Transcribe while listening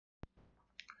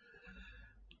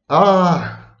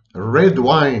Ah, red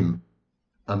wine,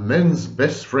 a man's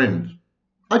best friend.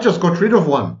 I just got rid of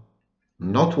one.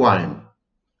 Not wine,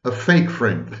 a fake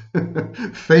friend.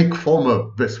 Fake former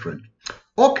best friend.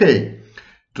 Okay,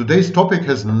 today's topic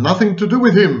has nothing to do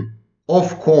with him.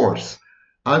 Of course,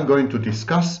 I'm going to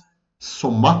discuss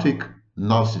somatic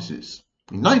narcissists.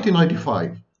 In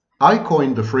 1995, I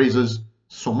coined the phrases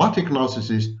somatic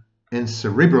narcissist and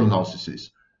cerebral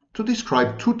narcissist to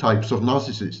describe two types of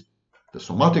narcissists. The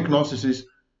somatic narcissist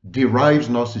derives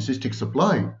narcissistic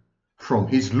supply from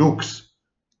his looks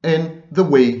and the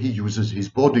way he uses his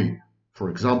body, for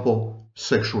example,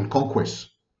 sexual conquests.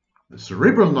 The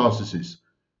cerebral narcissist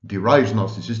derives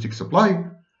narcissistic supply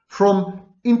from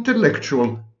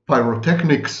intellectual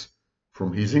pyrotechnics,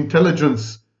 from his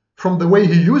intelligence, from the way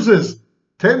he uses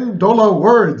 $10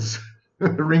 words.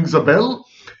 Rings a bell?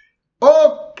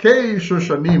 Okay,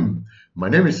 Shoshanim. My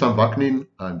name is Sam Vaknin.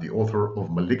 I'm the author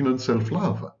of Malignant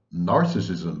Self-Love,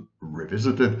 Narcissism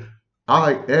Revisited.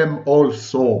 I am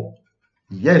also,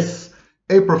 yes,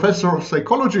 a professor of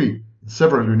psychology at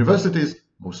several universities,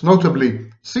 most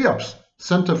notably CIAPS,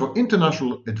 Center for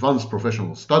International Advanced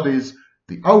Professional Studies,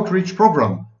 the outreach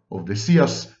program of the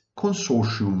CIAS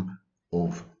Consortium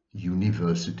of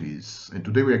Universities. And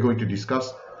today we are going to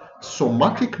discuss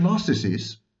somatic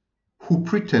narcissists who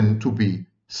pretend to be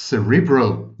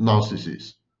cerebral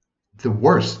narcissists, the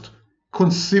worst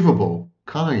conceivable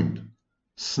kind,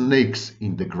 snakes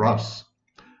in the grass.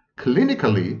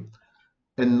 Clinically,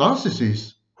 a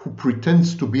narcissist who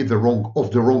pretends to be of the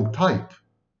wrong type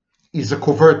is a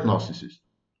covert narcissist.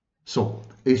 So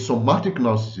a somatic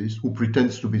narcissist who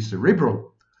pretends to be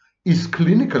cerebral is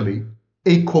clinically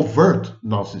a covert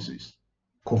narcissist.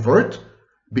 Covert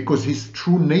because his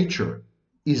true nature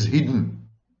is hidden.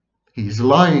 He is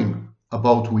lying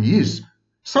about who he is.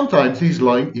 Sometimes he is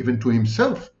lying even to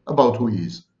himself about who he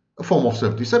is, a form of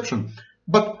self-deception.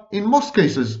 But in most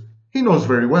cases, he knows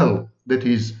very well that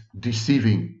he is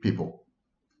deceiving people.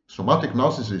 Somatic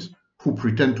narcissists who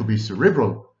pretend to be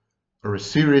cerebral are a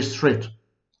serious threat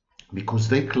because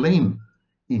they claim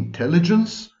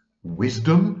intelligence,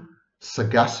 wisdom,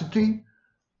 sagacity,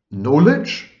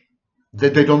 knowledge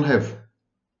that they don't have.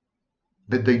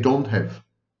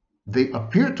 They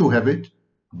appear to have it,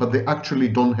 but they actually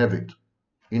don't have it.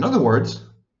 In other words,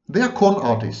 they are con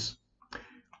artists.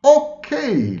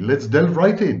 Okay, let's delve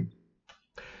right in.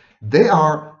 They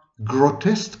are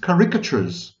grotesque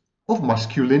caricatures of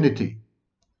masculinity,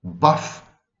 buff,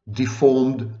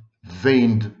 deformed,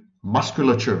 veined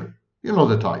musculature. You know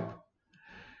the type.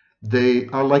 They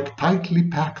are like tightly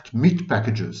packed meat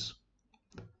packages.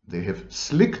 They have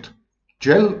slicked,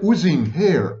 gel oozing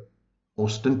hair,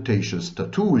 ostentatious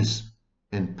tattoos,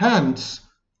 and pants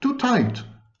too tight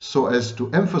so as to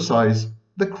emphasize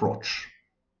the crotch.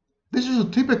 This is a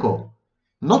typical,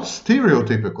 not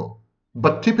stereotypical,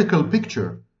 but typical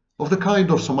picture of the kind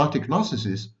of somatic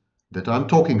narcissist that I'm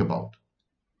talking about.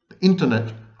 The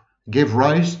internet gave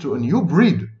rise to a new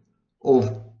breed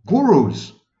of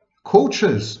gurus,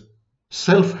 coaches,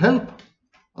 self-help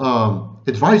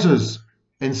advisors,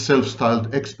 and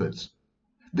self-styled experts.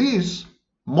 These,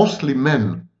 mostly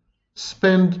men,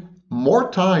 spend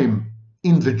more time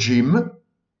in the gym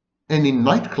and in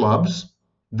nightclubs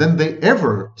than they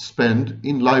ever spend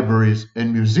in libraries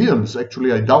and museums.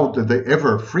 Actually, I doubt that they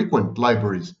ever frequent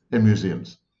libraries and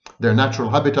museums. Their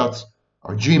natural habitats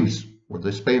are gyms, where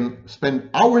they spend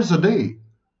hours a day,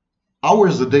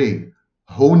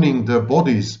 honing their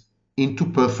bodies into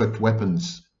perfect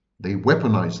weapons. They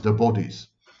weaponize their bodies.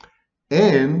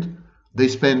 And they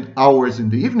spend hours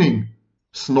in the evening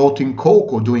snorting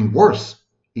coke or doing worse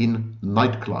in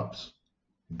nightclubs.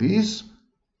 These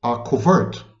are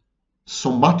covert,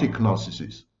 somatic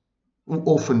narcissists who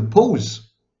often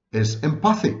pose as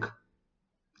empathic.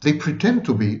 They pretend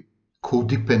to be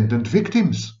codependent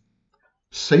victims,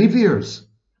 saviors,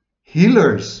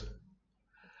 healers.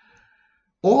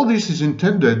 All this is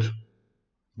intended,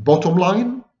 bottom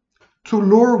line, to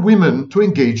lure women to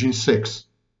engage in sex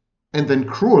and then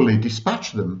cruelly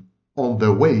dispatch them on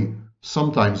their way,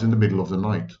 sometimes in the middle of the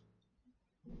night.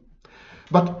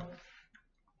 But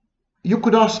you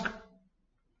could ask,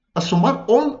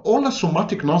 all a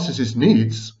somatic narcissist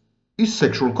needs is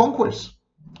sexual conquest.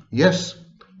 Yes,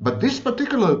 but this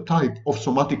particular type of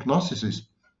somatic narcissist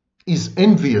is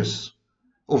envious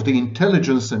of the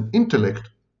intelligence and intellect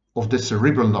of the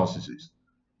cerebral narcissist.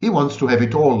 He wants to have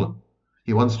it all.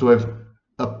 He wants to have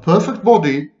a perfect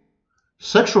body,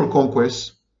 sexual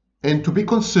conquest, and to be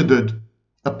considered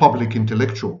a public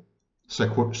intellectual.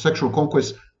 Sexual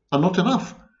conquests are not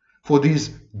enough for these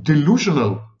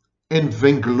delusional and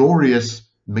vainglorious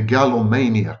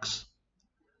megalomaniacs.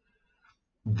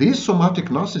 These somatic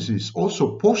narcissists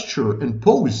also posture and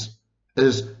pose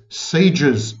as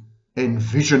sages and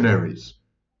visionaries.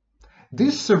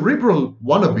 These cerebral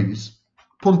wannabes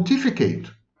pontificate.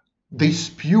 They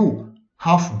spew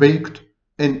half-baked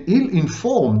and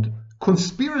ill-informed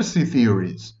conspiracy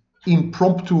theories,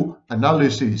 impromptu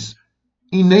analyses,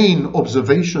 inane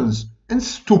observations, and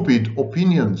stupid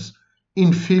opinions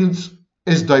in fields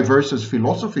as diverse as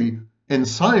philosophy and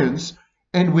science,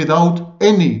 and without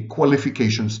any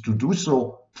qualifications to do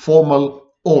so,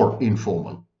 formal or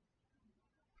informal.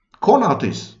 Con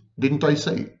artists, didn't I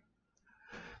say?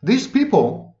 These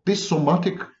people, these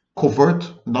somatic covert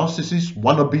narcissists,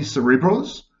 wannabe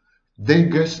cerebrals, they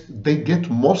get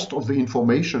most of the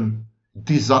information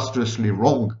disastrously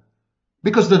wrong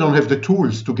because they don't have the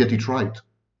tools to get it right.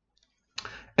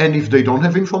 And if they don't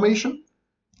have information,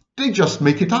 they just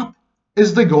make it up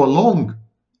as they go along,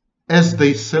 as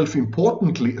they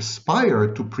self-importantly aspire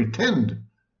to pretend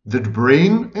that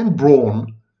brain and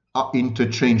brawn are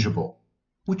interchangeable,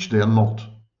 which they are not.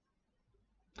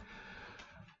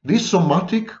 These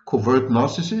somatic covert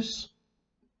narcissists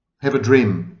have a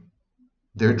dream.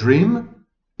 Their dream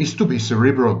is to be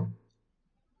cerebral.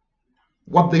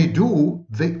 What they do,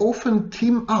 they often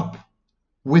team up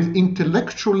with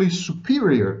intellectually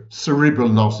superior cerebral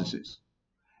narcissists.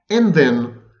 And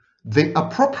then they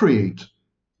appropriate,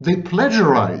 they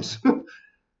plagiarize,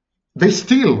 they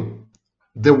steal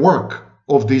the work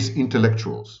of these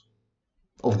intellectuals,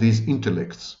 of these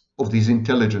intellects, of these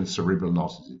intelligent cerebral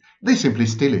narcissists. They simply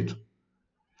steal it.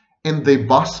 And they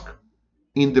bask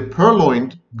in the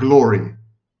purloined glory,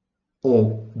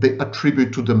 or they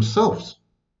attribute to themselves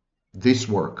this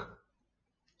work.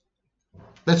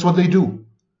 That's what they do.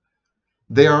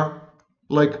 They are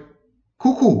like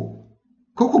cuckoo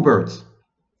birds.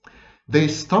 They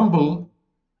stumble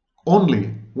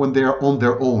only when they are on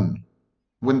their own,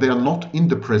 when they are not in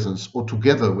the presence or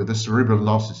together with a cerebral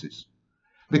narcissist.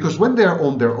 Because when they are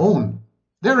on their own,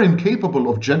 they're incapable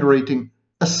of generating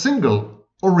a single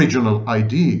original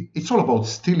idea. It's all about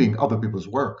stealing other people's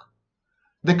work.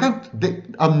 They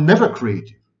are never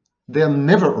creative. They are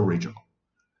never original.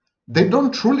 They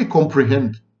don't truly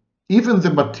comprehend even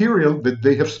the material that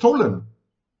they have stolen.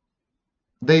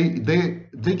 They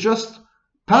just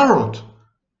parrot.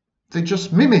 They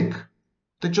just mimic.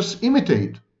 They just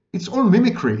imitate. It's all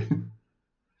mimicry.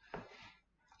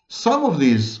 Some of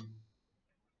these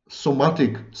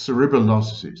somatic cerebral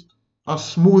narcissists are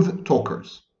smooth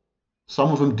talkers.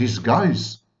 Some of them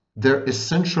disguise their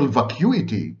essential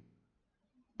vacuity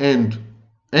and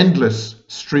endless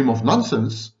stream of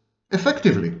nonsense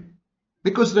effectively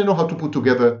because they know how to put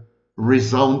together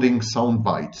resounding sound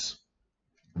bites,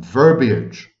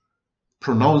 verbiage,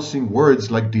 pronouncing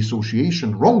words like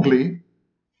dissociation wrongly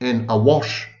and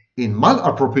awash in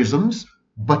malapropisms,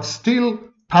 but still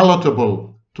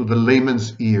palatable to the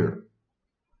layman's ear.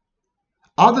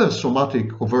 Other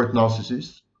somatic covert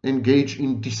narcissists engage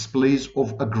in displays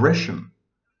of aggression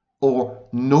or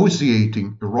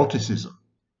nauseating eroticism.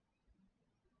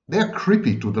 They are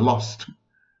creepy to the last.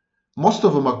 Most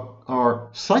of them are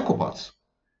psychopaths,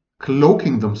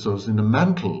 cloaking themselves in a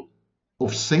mantle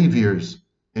of saviors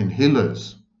and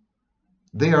healers.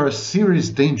 They are a serious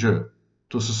danger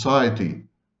to society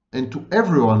and to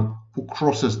everyone who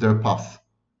crosses their path.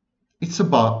 It's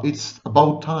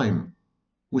about time.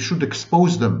 We should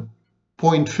expose them,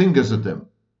 point fingers at them.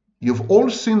 You've all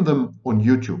seen them on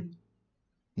YouTube.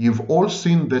 You've all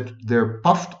seen that their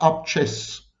puffed up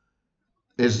chests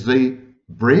as they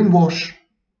brainwash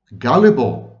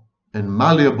gullible and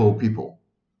malleable people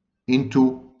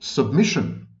into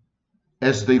submission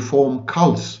as they form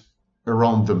cults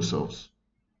around themselves.